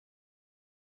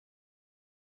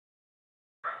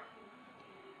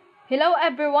Hello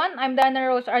everyone, I'm Dana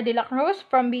Rose R. De La Cruz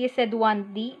from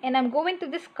BSED-1D and I'm going to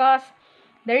discuss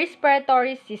the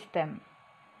respiratory system.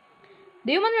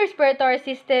 The human respiratory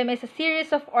system is a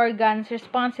series of organs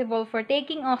responsible for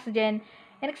taking oxygen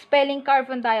and expelling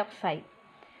carbon dioxide.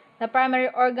 The primary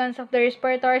organs of the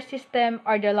respiratory system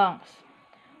are the lungs,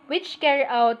 which carry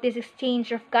out this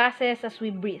exchange of gases as we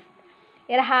breathe.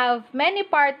 It has many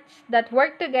parts that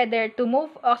work together to move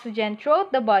oxygen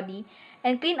throughout the body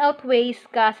and clean out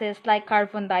waste gases like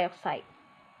carbon dioxide.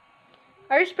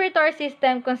 Our respiratory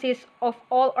system consists of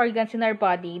all organs in our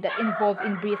body that involve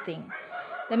in breathing.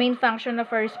 The main function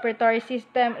of our respiratory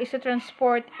system is to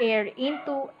transport air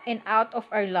into and out of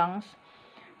our lungs,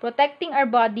 protecting our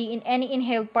body in any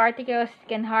inhaled particles that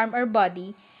can harm our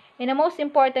body, and the most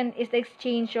important is the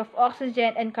exchange of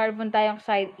oxygen and carbon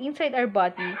dioxide inside our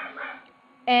body,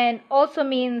 and also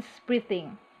means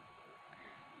breathing.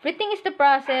 Breathing is the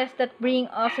process that brings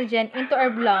oxygen into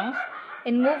our lungs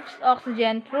and moves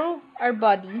oxygen through our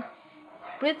body.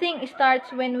 Breathing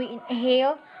starts when we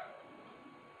inhale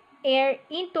air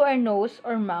into our nose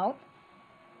or mouth.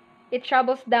 It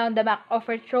travels down the back of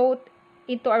our throat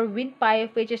into our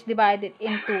windpipe, which is divided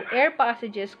into air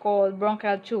passages called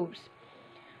bronchial tubes.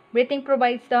 Breathing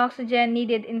provides the oxygen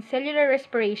needed in cellular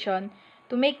respiration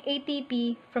to make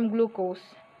ATP from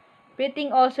glucose.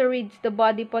 Breathing also reads the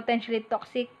body potentially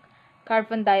toxic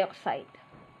carbon dioxide.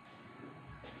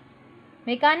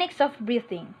 Mechanics of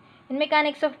breathing. In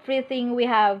mechanics of breathing, we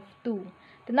have two.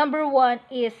 The number one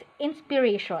is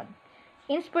inspiration.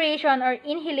 Inspiration or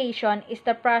inhalation is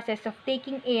the process of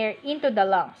taking air into the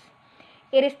lungs.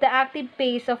 It is the active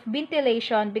phase of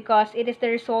ventilation because it is the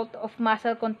result of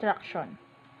muscle contraction.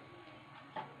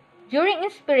 During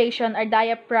inspiration, our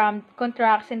diaphragm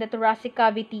contracts and the thoracic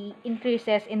cavity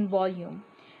increases in volume.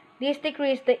 This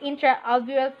decreases the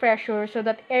intra-alveolar pressure so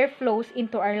that air flows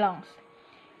into our lungs.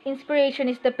 Inspiration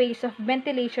is the phase of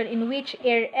ventilation in which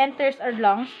air enters our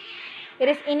lungs. It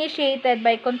is initiated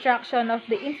by contraction of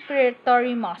the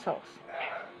inspiratory muscles.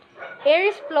 Air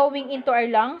is flowing into our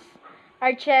lungs.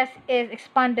 Our chest is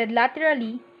expanded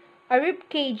laterally. Our rib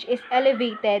cage is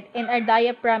elevated and our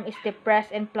diaphragm is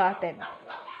depressed and flattened.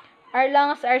 Our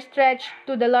lungs are stretched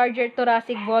to the larger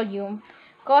thoracic volume,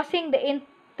 causing the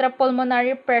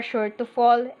intrapulmonary pressure to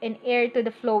fall and air to the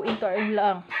flow into our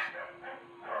lungs.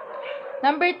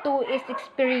 Number two is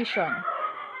expiration.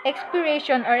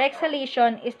 Expiration or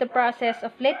exhalation is the process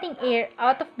of letting air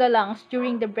out of the lungs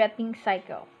during the breathing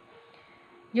cycle.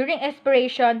 During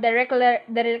expiration, the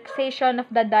relaxation of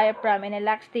the diaphragm and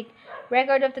elastic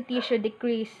record of the tissue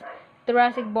decrease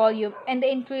thoracic volume and the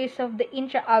increase of the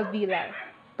intra-alveolar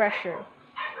pressure.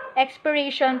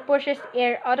 Expiration pushes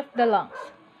air out of the lungs.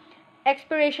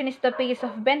 Expiration is the phase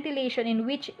of ventilation in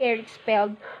which air is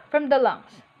expelled from the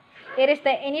lungs. It is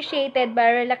initiated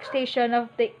by relaxation of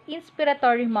the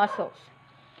inspiratory muscles.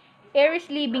 Air is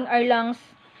leaving our lungs,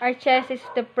 our chest is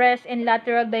depressed and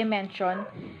lateral dimension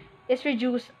is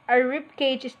reduced, our rib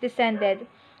cage is descended,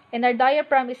 and our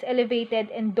diaphragm is elevated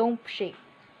and dome-shaped.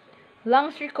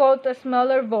 Lungs recoil to a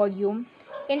smaller volume,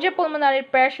 intrapulmonary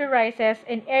pressure rises,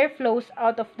 and air flows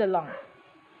out of the lung.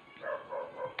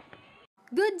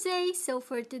 Good day! So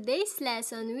for today's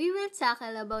lesson, we will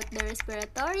tackle about the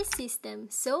respiratory system.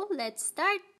 So let's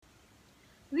start!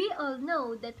 We all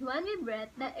know that when we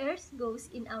breathe, the air goes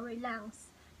in our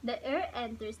lungs. The air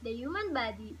enters the human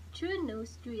body through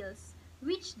nostrils,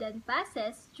 which then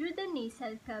passes through the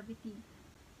nasal cavity.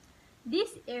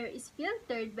 This air is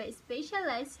filtered by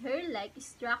specialized hair-like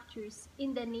structures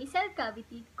in the nasal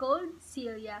cavity called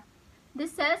cilia. The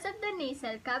cells of the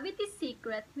nasal cavity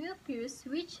secrete mucus,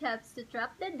 which helps to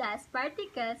trap the dust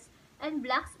particles and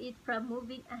blocks it from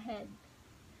moving ahead.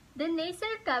 The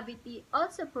nasal cavity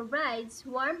also provides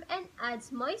warmth and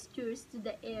adds moisture to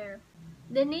the air.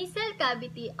 The nasal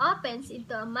cavity opens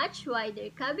into a much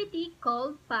wider cavity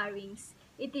called pharynx.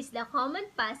 It is the common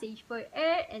passage for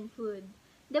air and food.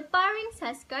 The pharynx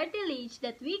has cartilage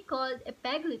that we call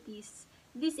epiglottis.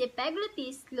 This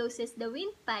epiglottis closes the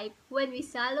windpipe when we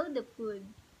swallow the food.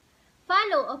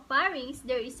 Follow of pharynx,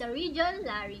 there is a region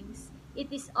larynx.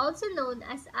 It is also known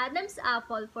as Adam's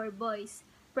apple for boys.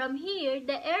 From here,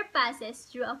 the air passes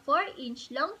through a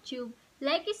 4-inch long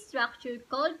tube-like structure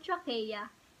called trachea.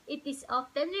 It is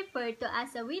often referred to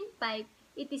as a windpipe.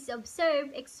 It is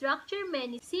observed it structures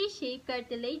many C-shaped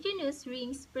cartilaginous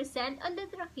rings present on the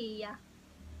trachea.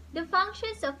 The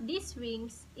functions of these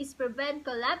rings is prevent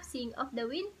collapsing of the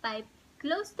windpipe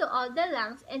close to all the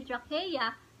lungs and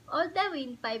trachea. All the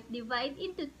windpipe divide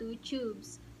into two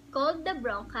tubes, called the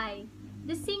bronchi.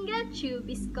 The single tube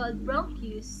is called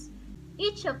bronchus.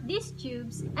 Each of these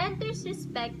tubes enters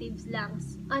respective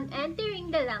lungs. On entering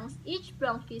the lungs, each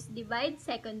bronchus divides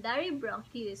secondary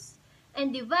bronchus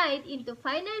and divide into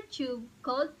final tube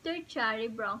called tertiary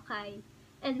bronchi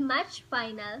and much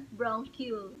final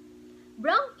bronchiole.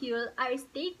 Bronchiole are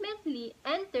statementally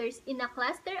enters in a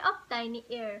cluster of tiny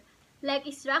air, like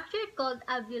a structure called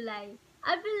alveoli.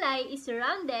 Alveoli is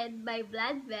surrounded by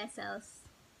blood vessels.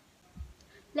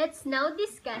 Let's now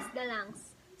discuss the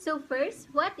lungs. So first,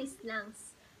 what is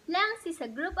lungs? Lungs is a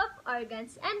group of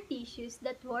organs and tissues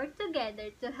that work together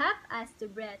to help us to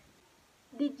breathe.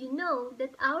 Did you know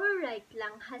that our right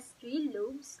lung has 3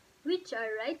 lobes, which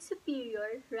are right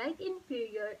superior, right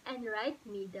inferior, and right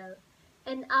middle?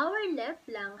 And our left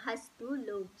lung has 2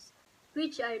 lobes,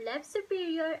 which are left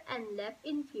superior and left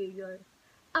inferior.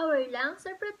 Our lungs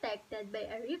are protected by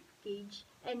a rib cage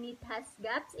and it has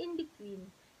gaps in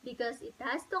between because it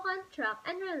has to contract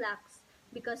and relax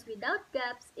because without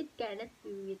gaps it cannot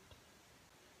do it.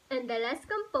 And the last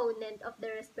component of the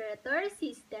respiratory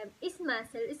system is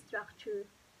muscle structure,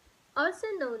 also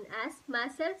known as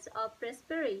muscles of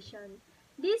respiration.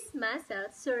 These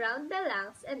muscles surround the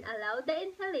lungs and allow the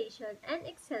inhalation and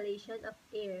exhalation of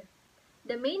air.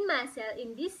 The main muscle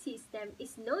in this system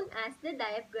is known as the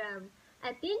diaphragm,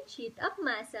 a thin sheet of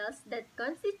muscles that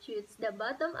constitutes the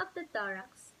bottom of the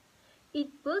thorax.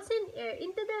 It pulls in air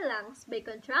into the lungs by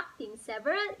contracting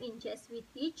several inches with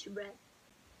each breath.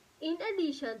 In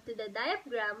addition to the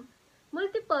diaphragm,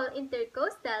 multiple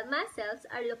intercostal muscles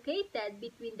are located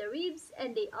between the ribs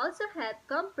and they also help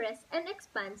compress and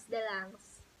expand the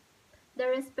lungs. The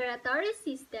respiratory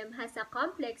system has a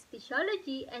complex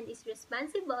physiology and is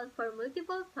responsible for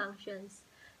multiple functions.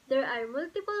 There are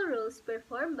multiple roles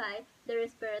performed by the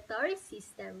respiratory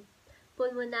system: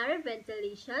 pulmonary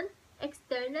ventilation,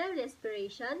 external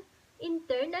respiration,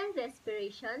 internal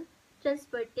respiration,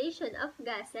 transportation of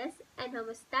gases, and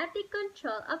homeostatic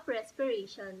control of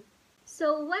respiration.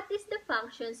 So, what is the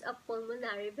functions of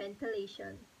pulmonary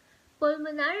ventilation?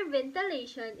 Pulmonary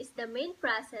ventilation is the main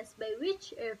process by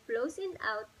which air flows in and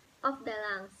out of the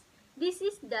lungs. This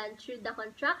is done through the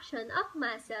contraction of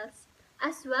muscles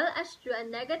as well as through a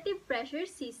negative pressure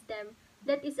system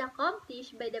that is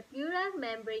accomplished by the pleural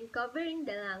membrane covering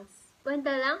the lungs. When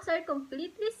the lungs are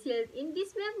completely sealed in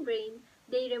this membrane,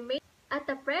 they remain at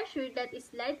a pressure that is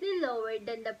slightly lower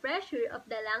than the pressure of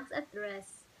the lungs at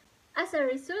rest. As a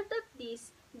result of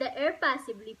this, the air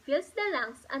passively fills the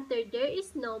lungs until there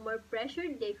is no more pressure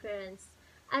difference.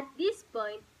 At this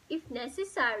point, if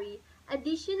necessary,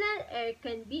 additional air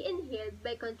can be inhaled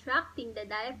by contracting the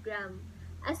diaphragm,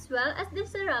 as well as the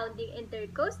surrounding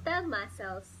intercostal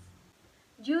muscles.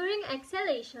 During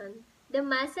exhalation, the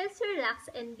muscles relax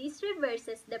and this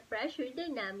reverses the pressure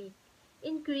dynamic,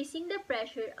 increasing the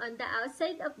pressure on the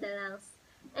outside of the lungs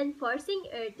and forcing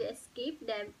air to escape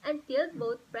them until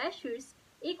both pressures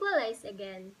equalize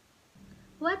again.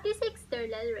 What is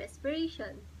external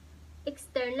respiration?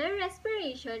 External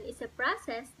respiration is a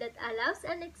process that allows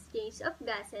an exchange of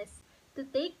gases to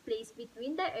take place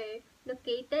between the air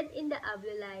located in the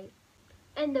alveoli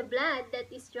and the blood that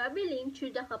is traveling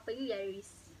through the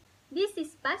capillaries. This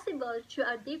is possible through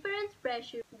a different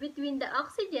pressure between the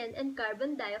oxygen and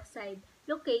carbon dioxide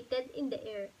located in the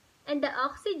air and the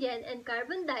oxygen and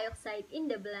carbon dioxide in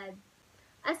the blood.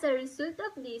 As a result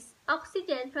of this,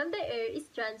 oxygen from the air is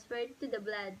transferred to the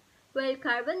blood, while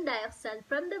carbon dioxide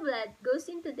from the blood goes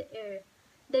into the air.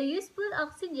 The useful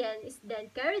oxygen is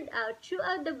then carried out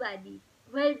throughout the body,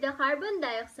 while the carbon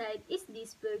dioxide is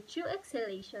dispersed through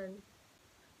exhalation.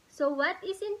 So what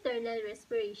is internal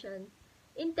respiration?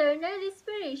 Internal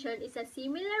respiration is a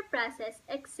similar process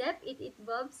except it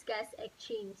involves gas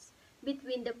exchange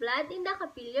between the blood in the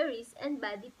capillaries and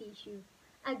body tissue.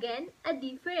 Again, a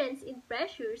difference in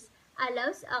pressures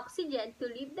allows oxygen to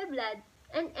leave the blood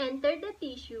and enter the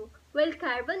tissue while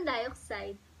carbon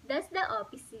dioxide does the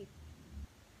opposite.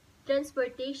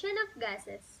 Transportation of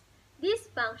gases. This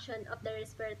function of the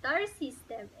respiratory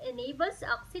system enables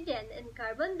oxygen and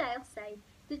carbon dioxide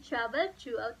to travel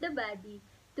throughout the body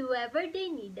to wherever they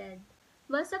needed.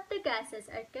 Most of the gases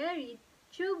are carried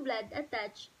through blood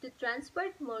attached to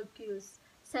transport molecules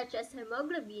such as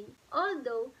hemoglobin,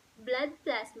 although blood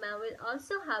plasma will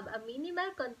also have a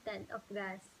minimal content of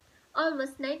gas.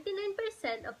 Almost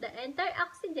 99% of the entire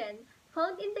oxygen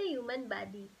found in the human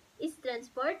body is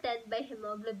transported by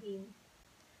hemoglobin.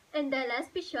 And the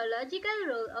last physiological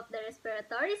role of the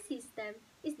respiratory system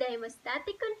is the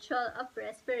hemostatic control of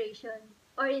respiration,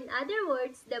 or in other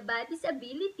words, the body's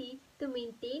ability to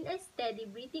maintain a steady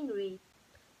breathing rate.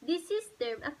 This is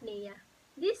termed apnea.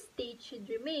 This state should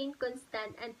remain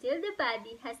constant until the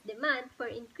body has demand for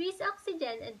increased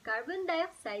oxygen and carbon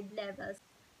dioxide levels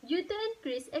due to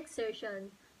increased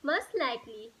exertion, most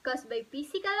likely caused by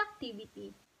physical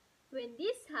activity. When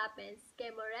this happens,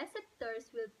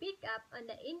 chemoreceptors will pick up on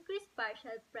the increased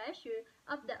partial pressure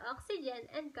of the oxygen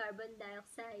and carbon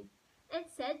dioxide and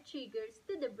send triggers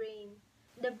to the brain.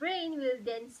 The brain will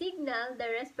then signal the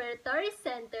respiratory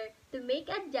center to make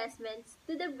adjustments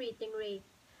to the breathing rate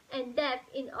and depth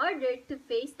in order to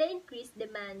face the increased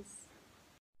demands.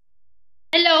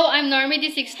 Hello, I'm Normie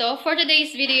Di Sixto. For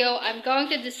today's video, I'm going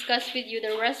to discuss with you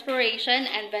the respiration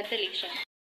and ventilation.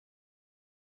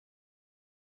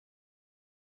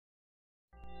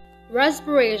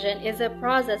 Respiration is a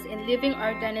process in living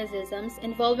organisms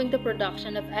involving the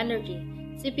production of energy,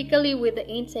 typically with the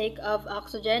intake of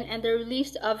oxygen and the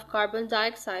release of carbon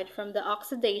dioxide from the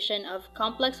oxidation of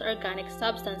complex organic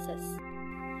substances.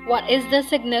 What is the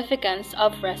significance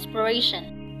of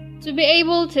respiration? To be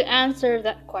able to answer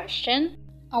that question,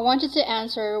 I want you to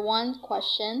answer one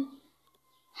question.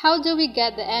 How do we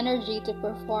get the energy to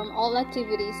perform all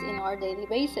activities in our daily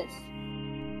basis?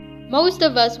 Most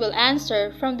of us will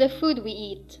answer from the food we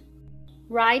eat,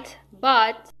 right?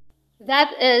 But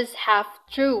that is half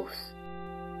truth.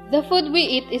 The food we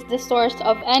eat is the source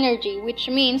of energy, which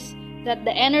means that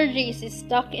the energy is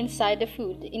stuck inside the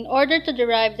food. In order to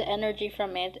derive the energy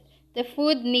from it, the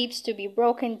food needs to be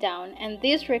broken down, and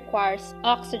this requires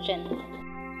oxygen.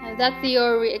 And that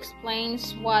theory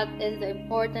explains what is the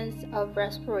importance of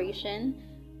respiration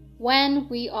when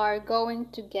we are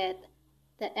going to get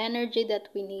the energy that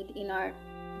we need in our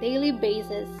daily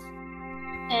basis,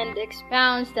 and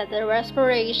expounds that the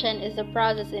respiration is the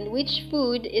process in which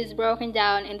food is broken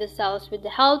down in the cells with the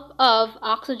help of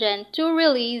oxygen to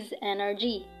release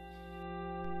energy.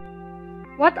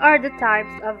 What are the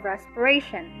types of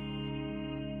respiration?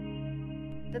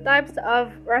 The types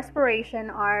of respiration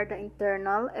are the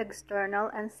internal, external,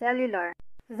 and cellular.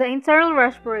 The internal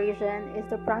respiration is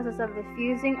the process of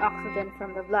diffusing oxygen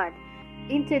from the blood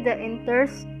into the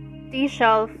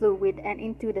interstitial fluid and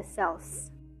into the cells.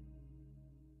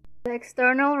 The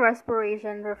external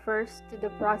respiration refers to the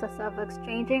process of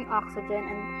exchanging oxygen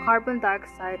and carbon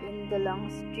dioxide in the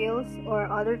lungs, gills, or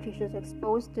other tissues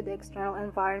exposed to the external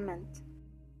environment.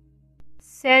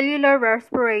 Cellular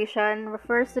respiration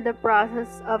refers to the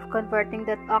process of converting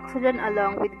that oxygen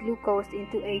along with glucose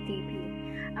into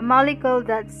ATP, a molecule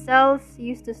that cells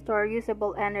use to store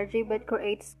usable energy but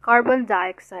creates carbon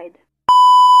dioxide.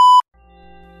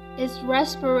 Is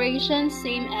respiration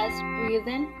same as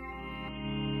breathing?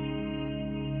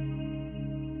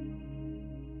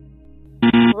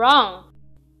 Wrong,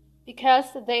 because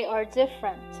they are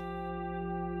different.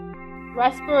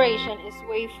 Respiration is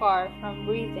way far from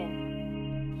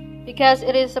breathing, because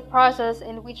it is a process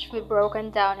in which food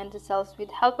broken down into cells with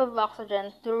help of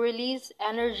oxygen to release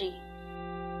energy.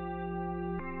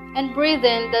 And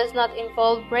breathing does not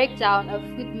involve breakdown of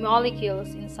food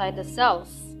molecules inside the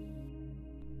cells.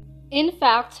 In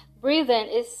fact, breathing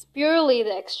is purely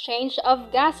the exchange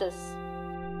of gases.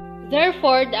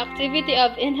 Therefore, the activity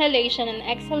of inhalation and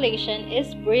exhalation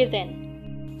is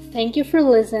breathing. Thank you for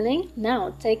listening.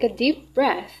 Now, take a deep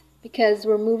breath because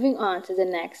we're moving on to the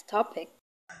next topic.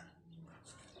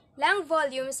 Lung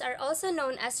volumes are also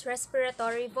known as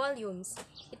respiratory volumes.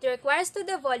 It refers to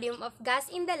the volume of gas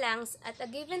in the lungs at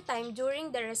a given time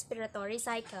during the respiratory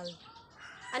cycle.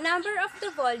 A number of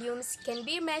the volumes can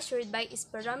be measured by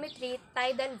spirometry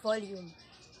tidal volume,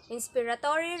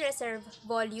 inspiratory reserve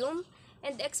volume,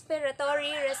 and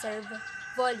expiratory reserve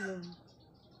volume.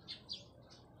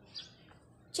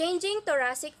 Changing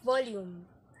thoracic volume.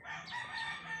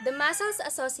 The muscles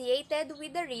associated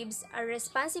with the ribs are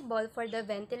responsible for the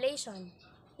ventilation.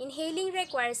 Inhaling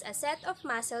requires a set of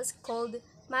muscles called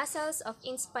muscles of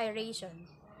inspiration.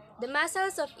 The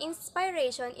muscles of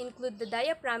inspiration include the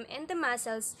diaphragm and the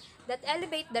muscles that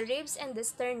elevate the ribs and the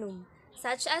sternum,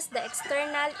 such as the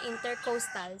external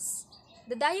intercostals.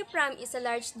 The diaphragm is a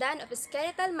large band of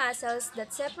skeletal muscles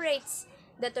that separates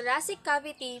the thoracic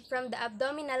cavity from the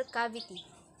abdominal cavity.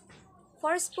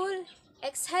 Forceful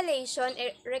exhalation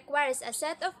requires a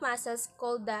set of muscles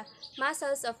called the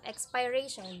muscles of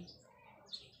expiration.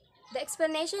 The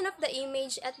explanation of the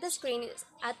image at the screen is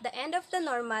at the end of the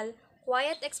normal,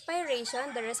 quiet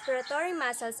expiration, the respiratory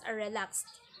muscles are relaxed.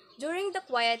 During the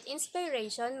quiet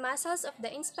inspiration, muscles of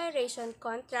the inspiration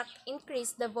contract,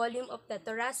 increase the volume of the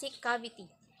thoracic cavity.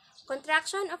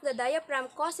 Contraction of the diaphragm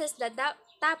causes the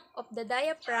top of the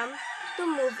diaphragm to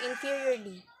move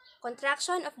inferiorly.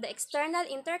 Contraction of the external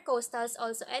intercostals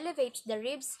also elevates the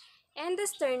ribs and the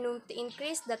sternum to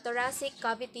increase the thoracic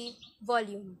cavity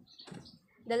volume.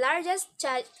 The largest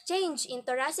change in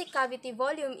thoracic cavity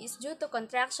volume is due to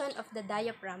contraction of the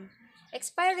diaphragm.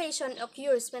 Expiration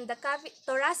occurs when the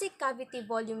thoracic cavity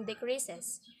volume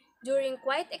decreases. During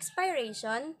quiet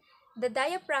expiration, the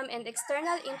diaphragm and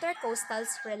external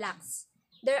intercostals relax.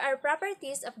 There are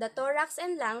properties of the thorax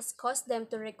and lungs cause them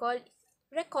to recoil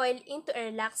into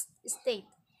a relaxed state.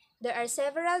 There are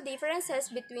several differences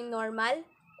between normal,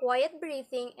 quiet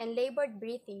breathing and labored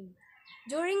breathing.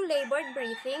 During labored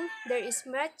breathing, there is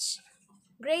much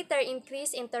greater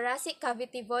increase in thoracic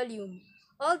cavity volume.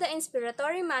 All the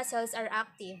inspiratory muscles are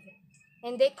active,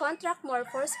 and they contract more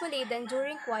forcefully than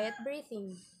during quiet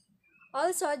breathing.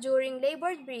 Also, during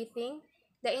labored breathing,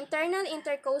 the internal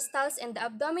intercostals and the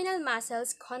abdominal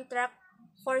muscles contract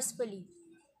forcefully.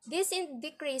 This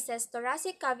decreases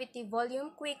thoracic cavity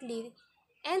volume quickly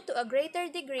and to a greater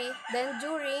degree than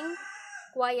during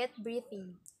quiet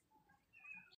breathing.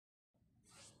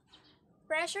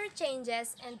 Pressure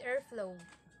changes and airflow.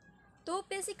 Two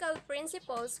physical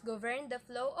principles govern the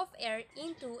flow of air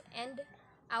into and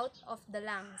out of the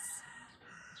lungs.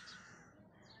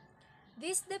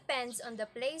 This depends on the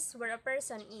place where a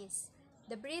person is.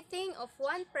 The breathing of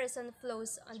one person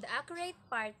flows on the accurate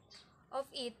part of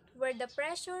it where the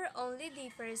pressure only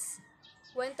differs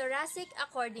when thoracic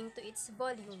according to its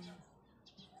volume.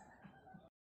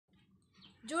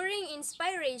 During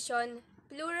inspiration,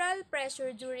 pleural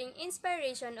pressure during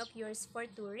inspiration occurs for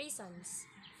two reasons.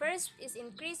 First is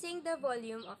increasing the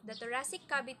volume of the thoracic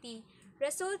cavity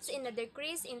results in a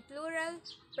decrease in pleural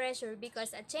pressure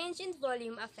because a change in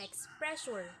volume affects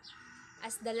pressure.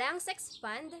 As the lungs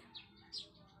expand,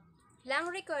 lung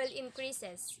recoil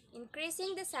increases,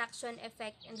 increasing the suction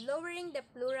effect and lowering the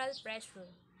pleural pressure.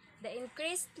 The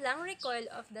increased lung recoil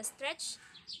of the stretched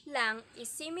lung is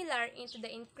similar to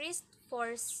the increased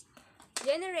force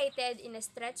generated in a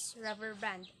stretched rubber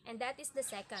band, and that is the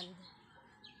second.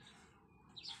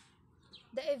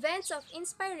 The events of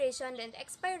inspiration and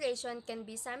expiration can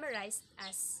be summarized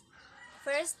as: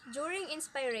 first, during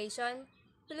inspiration,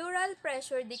 pleural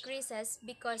pressure decreases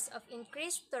because of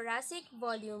increased thoracic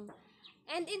volume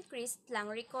and increased lung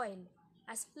recoil.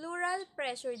 As pleural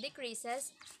pressure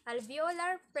decreases,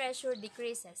 alveolar pressure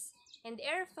decreases, and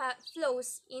air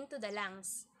flows into the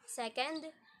lungs.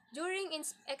 Second, during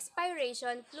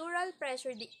expiration, pleural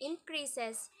pressure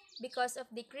increases because of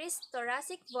decreased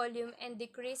thoracic volume and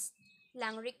decreased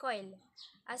lung recoil.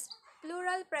 As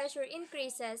pleural pressure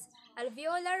increases,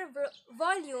 alveolar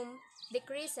volume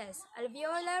decreases,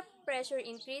 alveolar pressure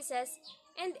increases,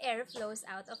 and air flows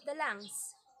out of the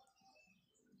lungs.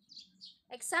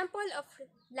 Example of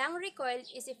lung recoil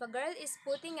is if a girl is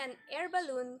putting an air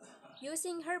balloon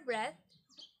using her breath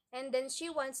and then she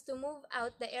wants to move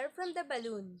out the air from the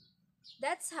balloon.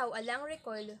 That's how a lung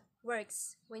recoil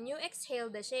works. When you exhale,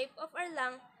 the shape of our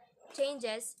lung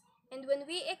changes, and when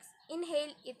we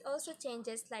inhale, it also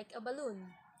changes like a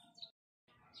balloon.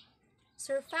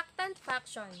 Surfactant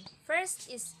faction. First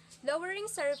is lowering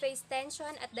surface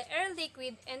tension at the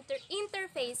air-liquid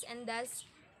interface and thus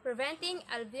preventing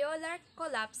alveolar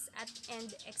collapse at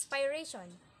end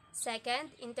expiration.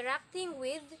 Second, interacting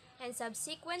with and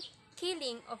subsequent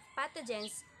killing of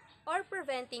pathogens or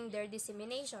preventing their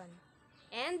dissemination.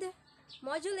 And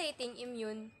modulating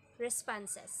immune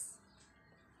responses.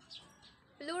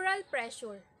 Pleural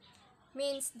pressure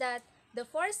means that the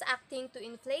force acting to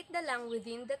inflate the lung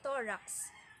within the thorax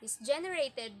is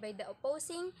generated by the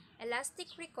opposing elastic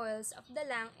recoils of the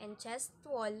lung and chest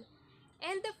wall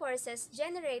and the forces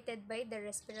generated by the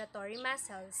respiratory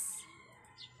muscles.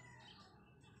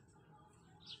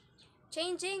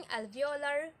 Changing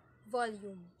alveolar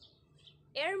volume.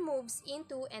 Air moves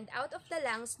into and out of the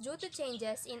lungs due to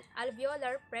changes in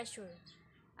alveolar pressure.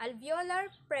 Alveolar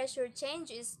pressure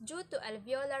changes due to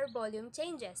alveolar volume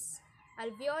changes.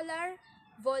 Alveolar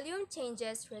volume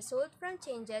changes result from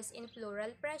changes in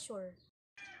pleural pressure.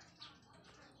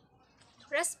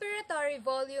 Respiratory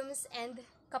volumes and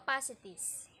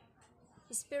capacities.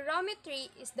 Spirometry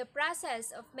is the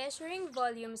process of measuring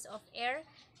volumes of air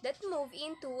that move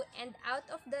into and out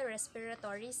of the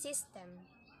respiratory system.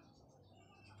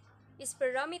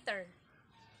 Spirometer.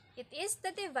 It is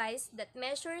the device that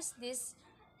measures these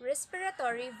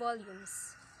respiratory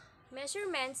volumes.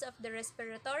 Measurements of the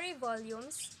respiratory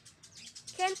volumes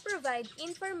can provide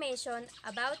information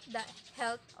about the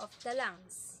health of the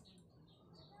lungs.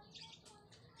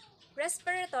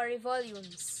 Respiratory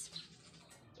volumes.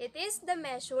 It is the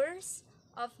measures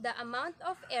of the amount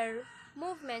of air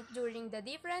movement during the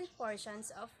different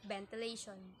portions of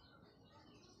ventilation.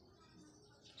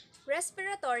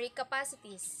 Respiratory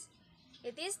capacities.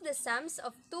 It is the sums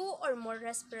of two or more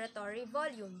respiratory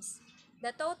volumes.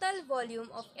 The total volume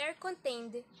of air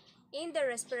contained in the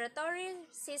respiratory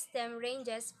system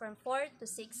ranges from 4 to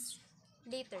 6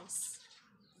 liters.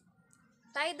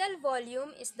 Tidal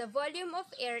volume is the volume of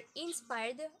air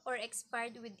inspired or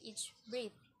expired with each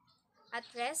breath. At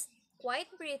rest, quiet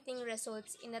breathing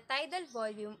results in a tidal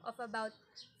volume of about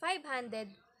 500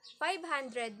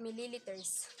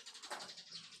 milliliters.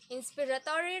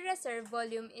 Inspiratory reserve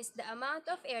volume is the amount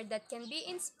of air that can be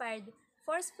inspired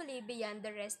forcefully beyond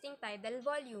the resting tidal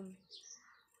volume.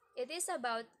 It is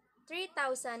about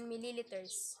 3,000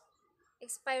 milliliters.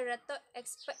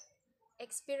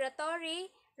 Expiratory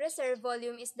reserve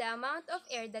volume is the amount of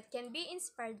air that can be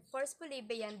inspired forcefully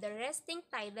beyond the resting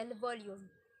tidal volume.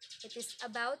 It is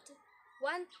about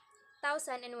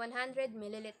 1,100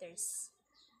 milliliters.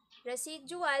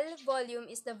 Residual volume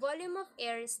is the volume of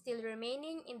air still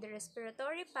remaining in the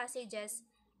respiratory passages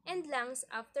and lungs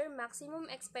after maximum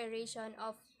expiration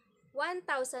of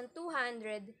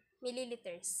 1,200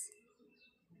 milliliters.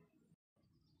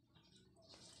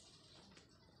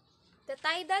 The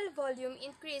tidal volume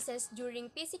increases during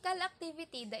physical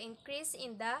activity. The increase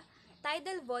in the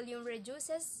tidal volume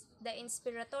reduces the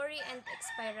inspiratory and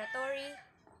expiratory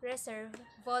reserve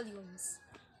volumes,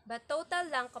 but total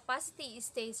lung capacity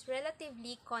stays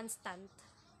relatively constant.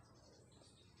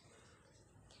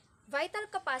 Vital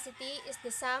capacity is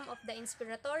the sum of the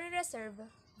inspiratory reserve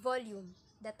volume,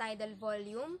 the tidal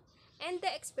volume, and the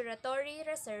expiratory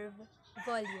reserve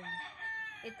volume.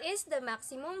 It is the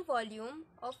maximum volume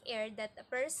of air that a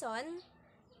person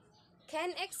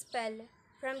can expel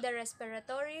from the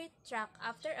respiratory tract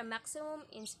after a maximum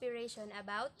inspiration,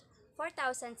 about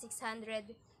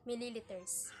 4,600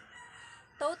 milliliters.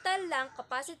 Total lung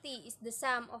capacity is the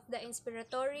sum of the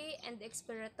inspiratory and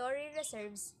expiratory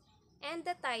reserves and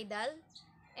the tidal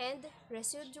and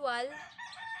residual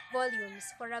volumes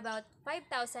for about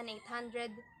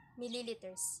 5,800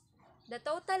 milliliters. The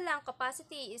total lung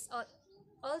capacity is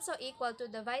also equal to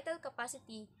the vital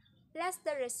capacity plus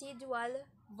the residual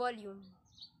volume.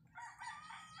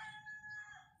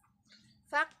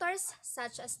 Factors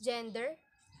such as gender,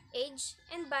 age,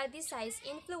 and body size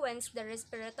influence the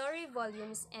respiratory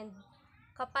volumes and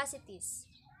capacities.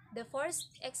 The forced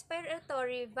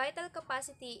expiratory vital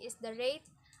capacity is the rate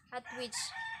at which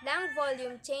lung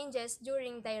volume changes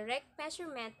during direct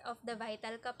measurement of the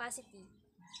vital capacity.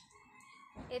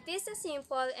 It is a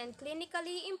simple and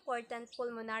clinically important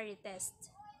pulmonary test.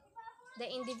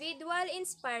 The individual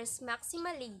inspires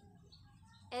maximally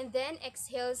and then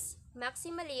exhales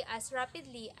maximally as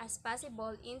rapidly as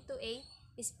possible into a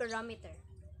spirometer.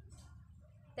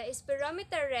 The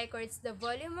spirometer records the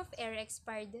volume of air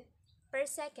expired per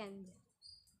second.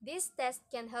 This test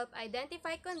can help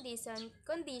identify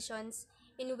conditions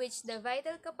in which the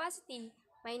vital capacity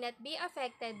may not be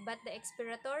affected but the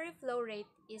expiratory flow rate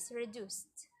is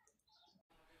reduced.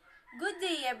 Good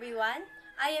day everyone!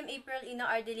 I am April Ino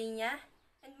Ardelinia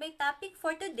and my topic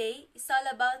for today is all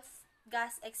about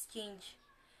gas exchange.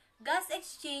 Gas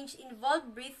exchange involves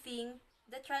breathing,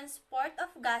 the transport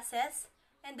of gases,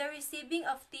 and the receiving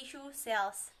of tissue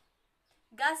cells.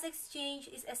 Gas exchange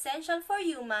is essential for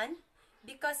human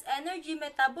because energy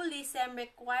metabolism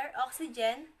requires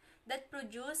oxygen that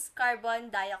produces carbon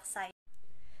dioxide.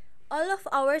 All of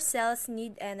our cells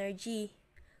need energy.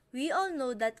 We all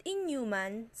know that in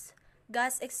humans,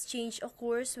 gas exchange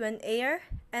occurs when air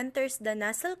enters the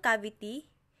nasal cavity.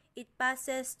 It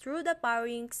passes through the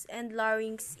pharynx and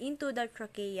larynx into the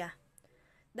trachea.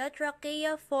 The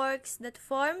trachea forks that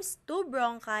forms two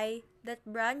bronchi that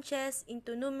branches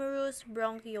into numerous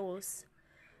bronchioles.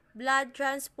 Blood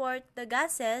transports the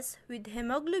gases with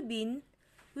hemoglobin,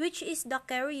 which is the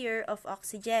carrier of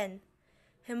oxygen.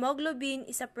 Hemoglobin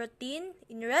is a protein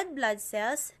in red blood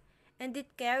cells and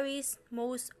it carries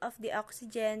most of the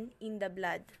oxygen in the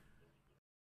blood.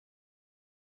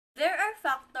 There are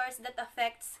factors that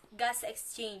affect gas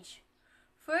exchange.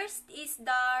 First is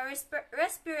the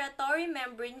respiratory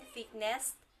membrane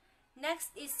thickness.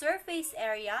 Next is surface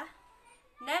area.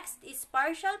 Next is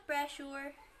partial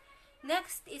pressure.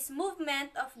 Next is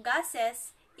movement of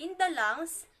gases in the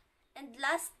lungs. And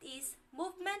last is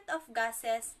movement of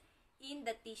gases in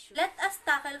the tissue. Let us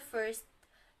tackle first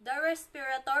the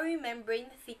respiratory membrane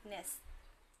thickness.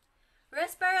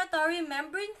 Respiratory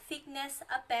membrane thickness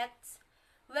affects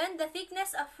when the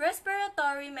thickness of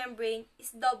respiratory membrane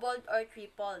is doubled or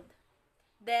tripled.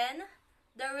 Then,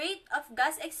 the rate of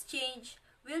gas exchange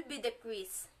will be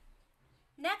decreased.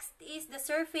 Next is the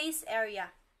surface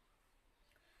area.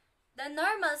 The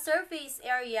normal surface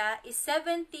area is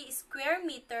 70 square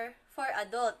meter for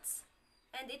adults,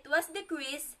 and it was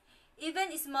decreased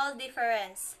even a small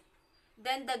difference.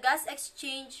 Then the gas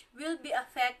exchange will be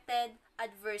affected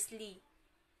adversely.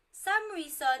 Some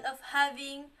reasons of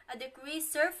having a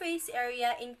decreased surface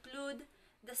area include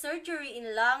the surgery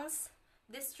in lungs,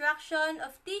 destruction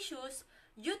of tissues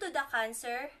due to the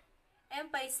cancer,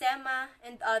 emphysema,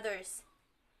 and others.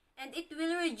 And it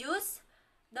will reduce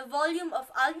the volume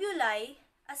of alveoli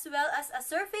as well as a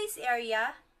surface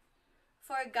area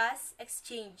for gas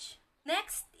exchange.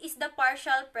 Next is the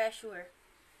partial pressure.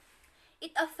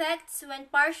 It affects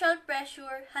when partial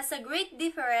pressure has a great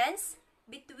difference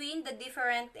between the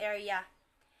different area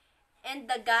and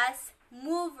the gas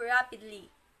move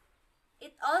rapidly.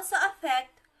 It also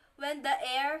affects when the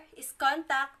air is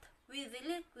contact with the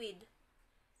liquid.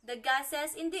 The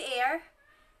gases in the air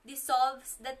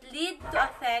dissolves that lead to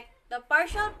affect the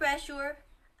partial pressure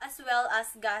as well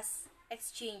as gas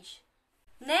exchange.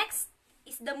 Next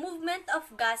is the movement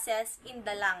of gases in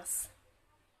the lungs.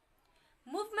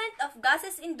 Movement of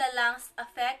gases in the lungs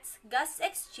affects gas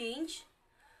exchange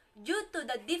due to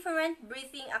the different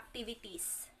breathing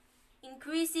activities.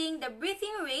 Increasing the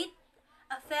breathing rate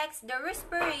affects the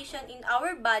respiration in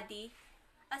our body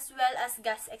as well as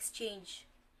gas exchange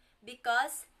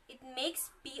because it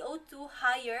makes PO2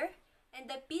 higher and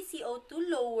the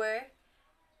PCO2 lower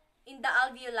in the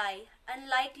alveoli,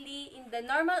 unlikely in the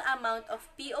normal amount of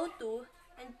PO2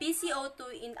 and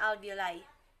PCO2 in alveoli.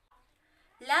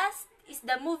 Last is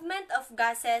the movement of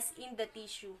gases in the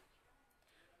tissue.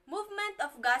 Movement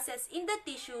of gases in the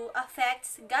tissue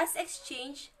affects gas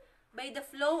exchange by the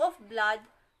flow of blood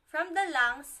from the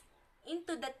lungs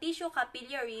into the tissue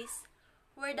capillaries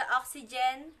where the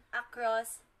oxygen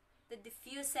across the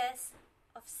diffuses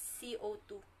of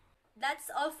CO2.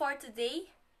 That's all for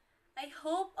today. I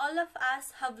hope all of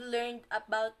us have learned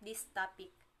about this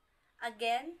topic.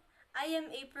 Again, I am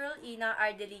April Ina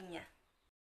Ardelinia.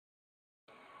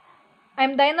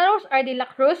 I'm Diana Rose R. De La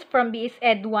Cruz from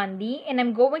BSED-1D, and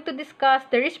I'm going to discuss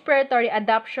the respiratory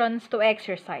adaptations to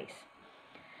exercise.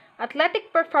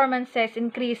 Athletic performances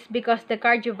increased because the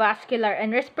cardiovascular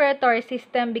and respiratory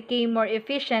system became more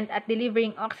efficient at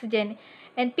delivering oxygen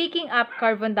and picking up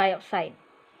carbon dioxide.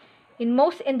 In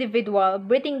most individuals,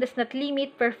 breathing does not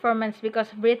limit performance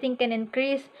because breathing can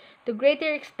increase to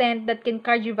greater extent than can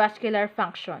cardiovascular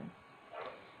function.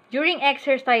 During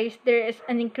exercise, there is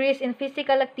an increase in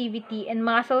physical activity and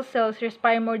muscle cells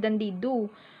respire more than they do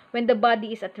when the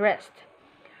body is at rest.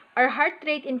 Our heart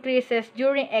rate increases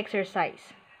during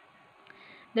exercise.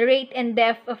 The rate and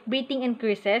depth of breathing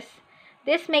increases.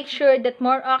 This makes sure that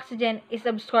more oxygen is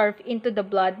absorbed into the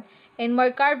blood and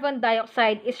more carbon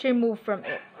dioxide is removed from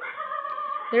it.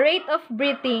 The rate of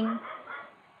breathing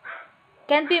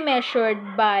can be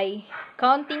measured by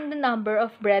counting the number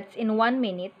of breaths in 1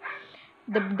 minute.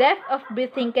 The depth of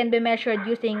breathing can be measured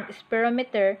using a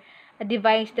spirometer, a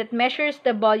device that measures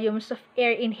the volumes of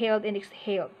air inhaled and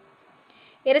exhaled.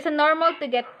 It is normal to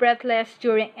get breathless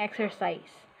during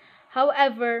exercise.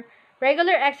 However,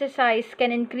 regular exercise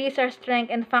can increase our strength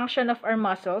and function of our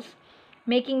muscles,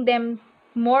 making them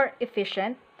more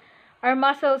efficient. Our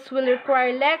muscles will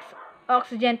require less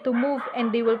oxygen to move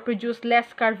and they will produce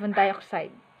less carbon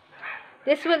dioxide.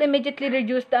 This will immediately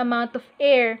reduce the amount of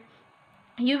air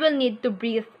you will need to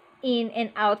breathe in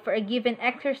and out for a given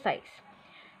exercise.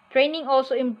 Training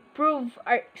also improves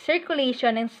our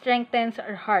circulation and strengthens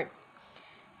our heart.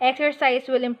 Exercise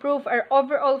will improve our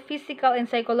overall physical and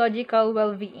psychological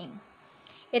well-being.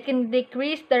 It can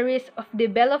decrease the risk of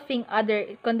developing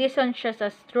other conditions such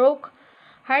as stroke,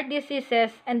 heart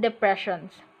diseases, and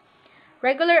depressions.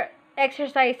 Regular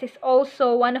exercise is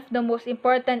also one of the most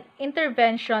important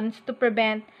interventions to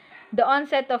prevent the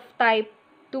onset of type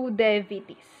 2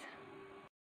 diabetes.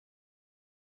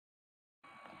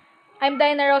 I'm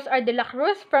Diana Rose R. De La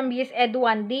Cruz from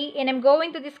BSED-1D, and I'm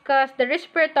going to discuss the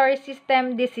respiratory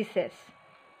system diseases.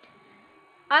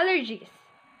 Allergies.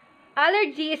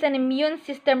 Allergy is an immune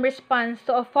system response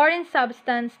to a foreign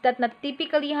substance that's not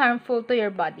typically harmful to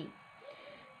your body.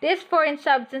 These foreign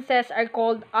substances are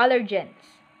called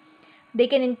allergens. They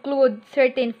can include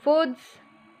certain foods,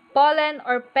 pollen,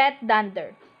 or pet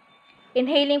dander.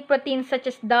 Inhaling proteins such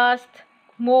as dust,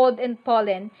 mold, and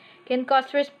pollen can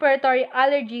cause respiratory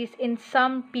allergies in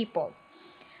some people.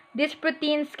 These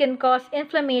proteins can cause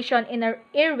inflammation in our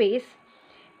airways.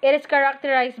 It is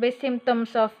characterized by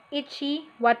symptoms of itchy,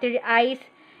 watery eyes,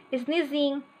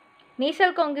 sneezing,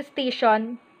 nasal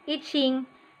congestion, itching,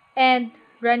 and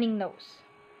running nose.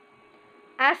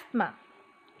 Asthma.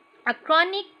 A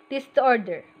chronic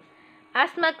disorder.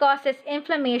 Asthma causes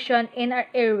inflammation in our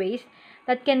airways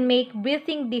that can make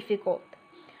breathing difficult.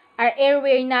 Our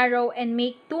airway narrow and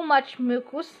make too much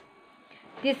mucus.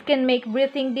 This can make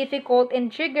breathing difficult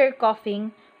and trigger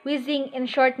coughing, wheezing, and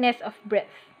shortness of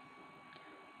breath.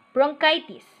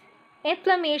 Bronchitis.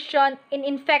 Inflammation and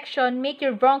infection make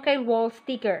your bronchial walls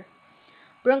thicker.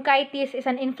 Bronchitis is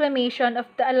an inflammation of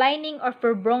the lining of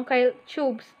your bronchial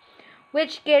tubes,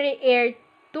 which carry air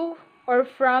to or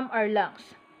from our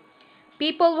lungs.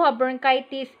 People who have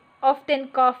bronchitis often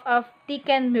cough up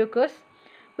thickened mucus,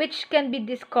 which can be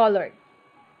discolored.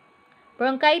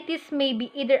 Bronchitis may be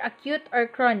either acute or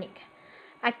chronic.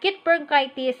 Acute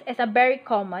bronchitis is a very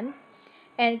common,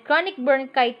 and chronic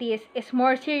bronchitis is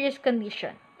more serious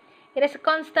condition. It is a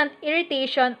constant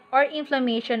irritation or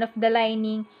inflammation of the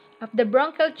lining of the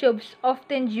bronchial tubes,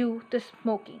 often due to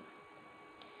smoking.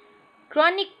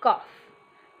 Chronic cough.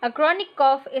 A chronic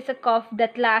cough is a cough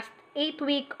that lasts 8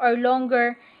 weeks or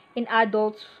longer in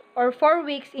adults or 4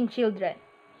 weeks in children.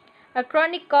 A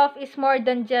chronic cough is more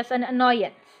than just an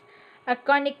annoyance. A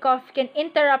chronic cough can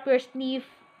interrupt your sleep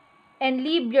and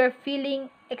leave you feeling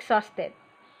exhausted.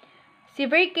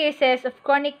 Severe cases of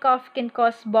chronic cough can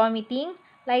cause vomiting,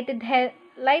 lightheadedness,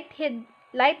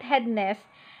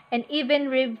 and even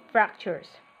rib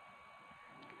fractures.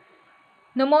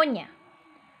 Pneumonia.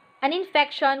 An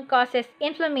infection causes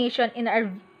inflammation in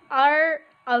our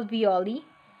alveoli.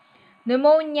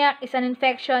 Pneumonia is an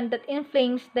infection that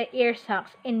inflames the air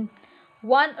sacs in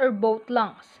one or both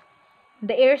lungs.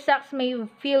 The air sacs may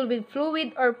fill with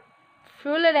fluid or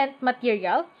purulent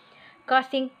material,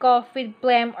 causing cough with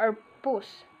phlegm or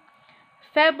pus,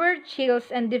 fever,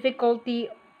 chills, and difficulty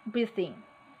breathing.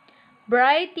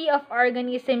 Variety of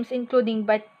organisms including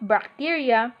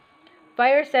bacteria,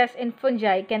 viruses, and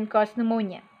fungi can cause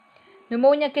pneumonia.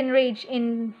 Pneumonia can range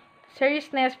in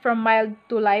seriousness from mild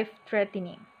to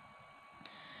life-threatening.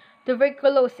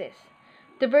 Tuberculosis.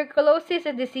 Tuberculosis is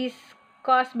a disease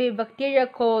caused by a bacteria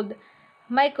called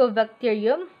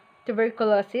Mycobacterium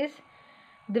tuberculosis.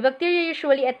 The bacteria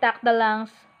usually attack the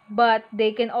lungs, but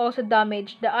they can also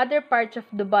damage the other parts of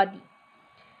the body.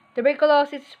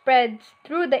 Tuberculosis spreads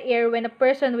through the air when a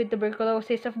person with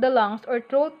tuberculosis of the lungs or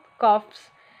throat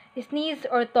coughs, sneezes,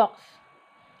 or talks.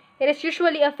 It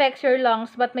usually affects your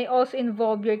lungs but may also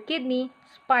involve your kidney,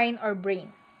 spine, or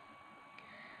brain.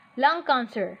 Lung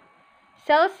cancer.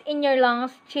 Cells in your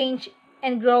lungs change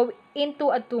and grow into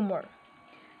a tumor.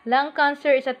 Lung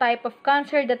cancer is a type of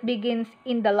cancer that begins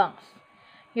in the lungs.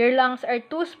 Your lungs are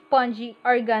two spongy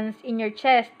organs in your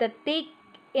chest that take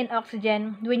in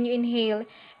oxygen when you inhale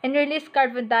and release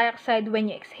carbon dioxide when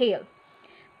you exhale.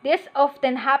 This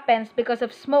often happens because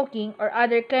of smoking or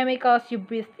other chemicals you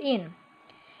breathe in.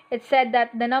 It's said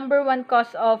that the number one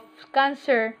cause of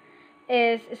cancer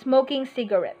is smoking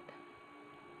cigarette.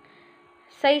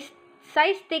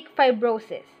 Cystic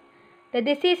fibrosis. The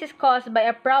disease is caused by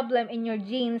a problem in your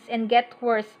genes and gets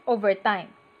worse over time.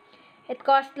 It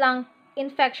causes lung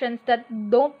infections that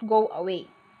don't go away.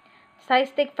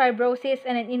 Cystic fibrosis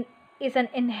is an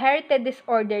inherited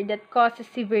disorder that causes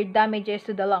severe damages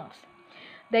to the lungs,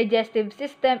 digestive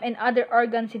system, and other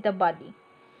organs in the body.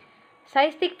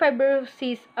 Cystic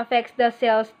fibrosis affects the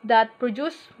cells that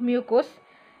produce mucus,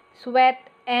 sweat,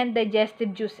 and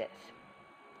digestive juices.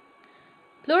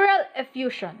 Pleural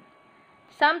effusion,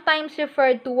 sometimes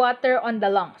referred to water on the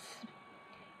lungs.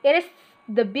 It is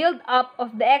the build-up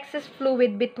of the excess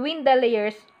fluid between the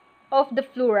layers of the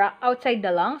pleura outside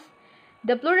the lungs.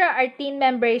 The pleura are thin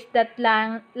membranes that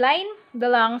line the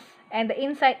lungs and the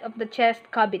inside of the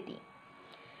chest cavity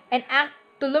and act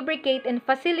to lubricate and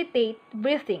facilitate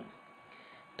breathing.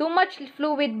 Too much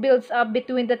fluid builds up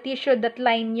between the tissue that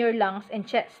line your lungs and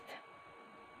chest.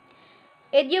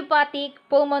 Idiopathic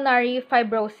pulmonary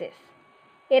fibrosis.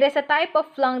 It is a type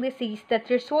of lung disease that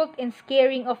results in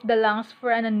scarring of the lungs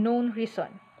for an unknown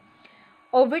reason.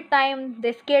 Over time,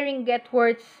 the scarring gets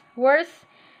worse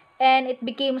and it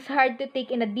becomes hard to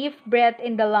take in a deep breath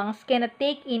and the lungs cannot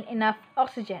take in enough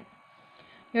oxygen.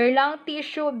 Your lung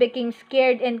tissue becomes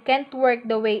scared and can't work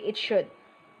the way it should.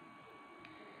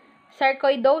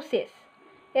 Sarcoidosis.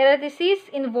 It is a disease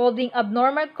involving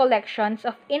abnormal collections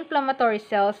of inflammatory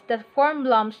cells that form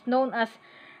lumps known as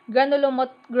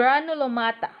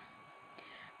granulomata.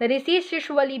 The disease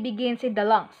usually begins in the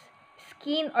lungs,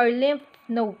 skin, or lymph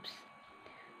nodes.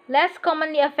 Less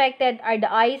commonly affected are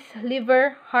the eyes,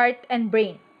 liver, heart, and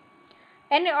brain.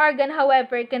 Any organ,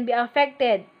 however, can be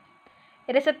affected.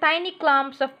 It is a tiny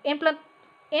clumps of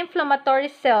inflammatory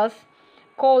cells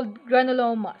called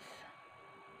granulomas.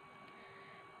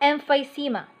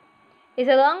 Emphysema is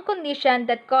a lung condition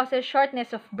that causes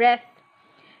shortness of breath.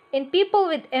 In people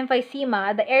with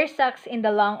emphysema, the air sacs in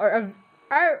the lung or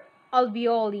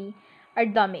alveoli are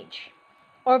damaged.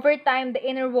 Over time, the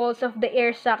inner walls of the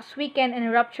air sacs weaken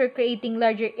and rupture, creating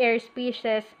larger air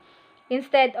spaces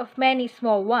instead of many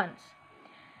small ones.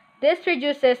 This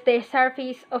reduces the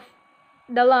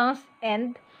the lungs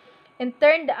and, in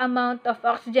turn, the amount of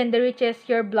oxygen that reaches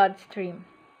your bloodstream.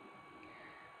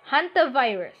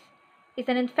 Hantavirus is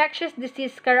an infectious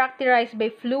disease characterized by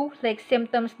flu-like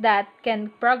symptoms that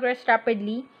can progress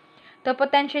rapidly to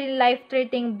potentially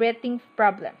life-threatening breathing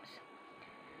problems.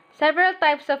 Several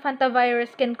types of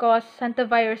hantavirus can cause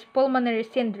hantavirus pulmonary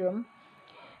syndrome.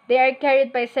 They are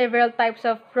carried by several types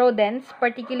of rodents,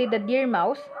 particularly the deer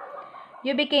mouse.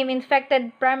 You became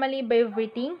infected primarily by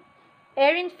breathing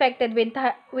air infected with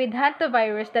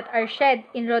hantavirus that are shed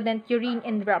in rodent urine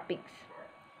and droppings.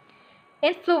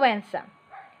 Influenza.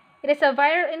 It is a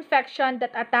viral infection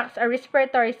that attacks our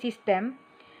respiratory system,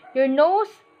 your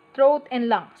nose, throat, and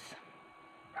lungs.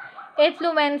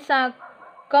 Influenza,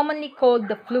 commonly called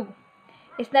the flu,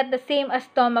 is not the same as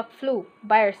stomach flu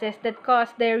viruses that cause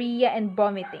diarrhea and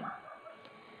vomiting.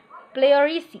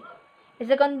 Pleurisy is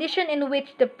a condition in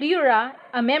which the pleura,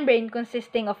 a membrane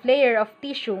consisting of layer of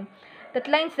tissue that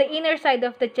lines the inner side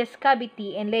of the chest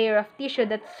cavity and layer of tissue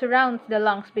that surrounds the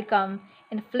lungs become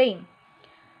inflamed.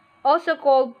 Also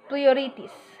called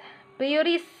pleuritis.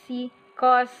 Pleurisy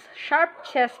causes sharp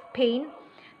chest pain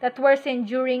that worsens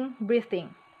during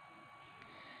breathing.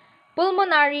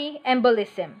 Pulmonary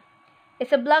embolism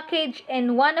is a blockage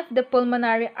in one of the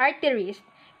pulmonary arteries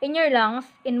in your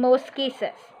lungs in most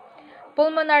cases.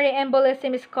 Pulmonary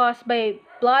embolism is caused by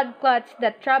blood clots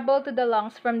that travel to the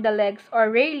lungs from the legs or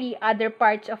rarely other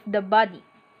parts of the body.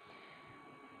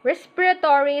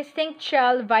 Respiratory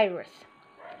syncytial virus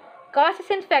causes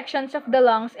infections of the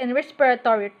lungs and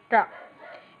respiratory tract.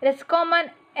 It is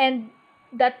common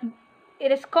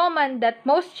that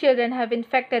most children have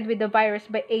infected with the virus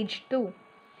by age 2.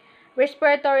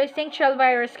 Respiratory syncytial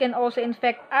virus can also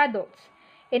infect adults.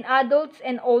 In adults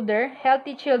and older,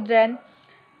 healthy children,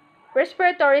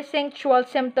 respiratory syncytial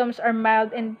symptoms are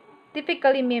mild and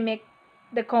typically mimic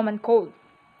the common cold.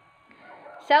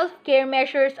 Self-care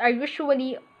measures are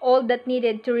usually all that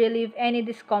needed to relieve any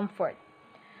discomfort.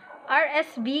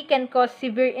 RSV can cause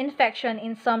severe infection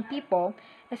in some people,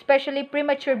 especially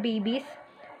premature babies,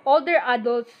 older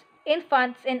adults,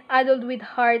 infants, and adults with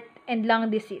heart and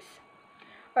lung disease,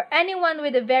 or anyone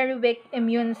with a very weak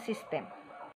immune system.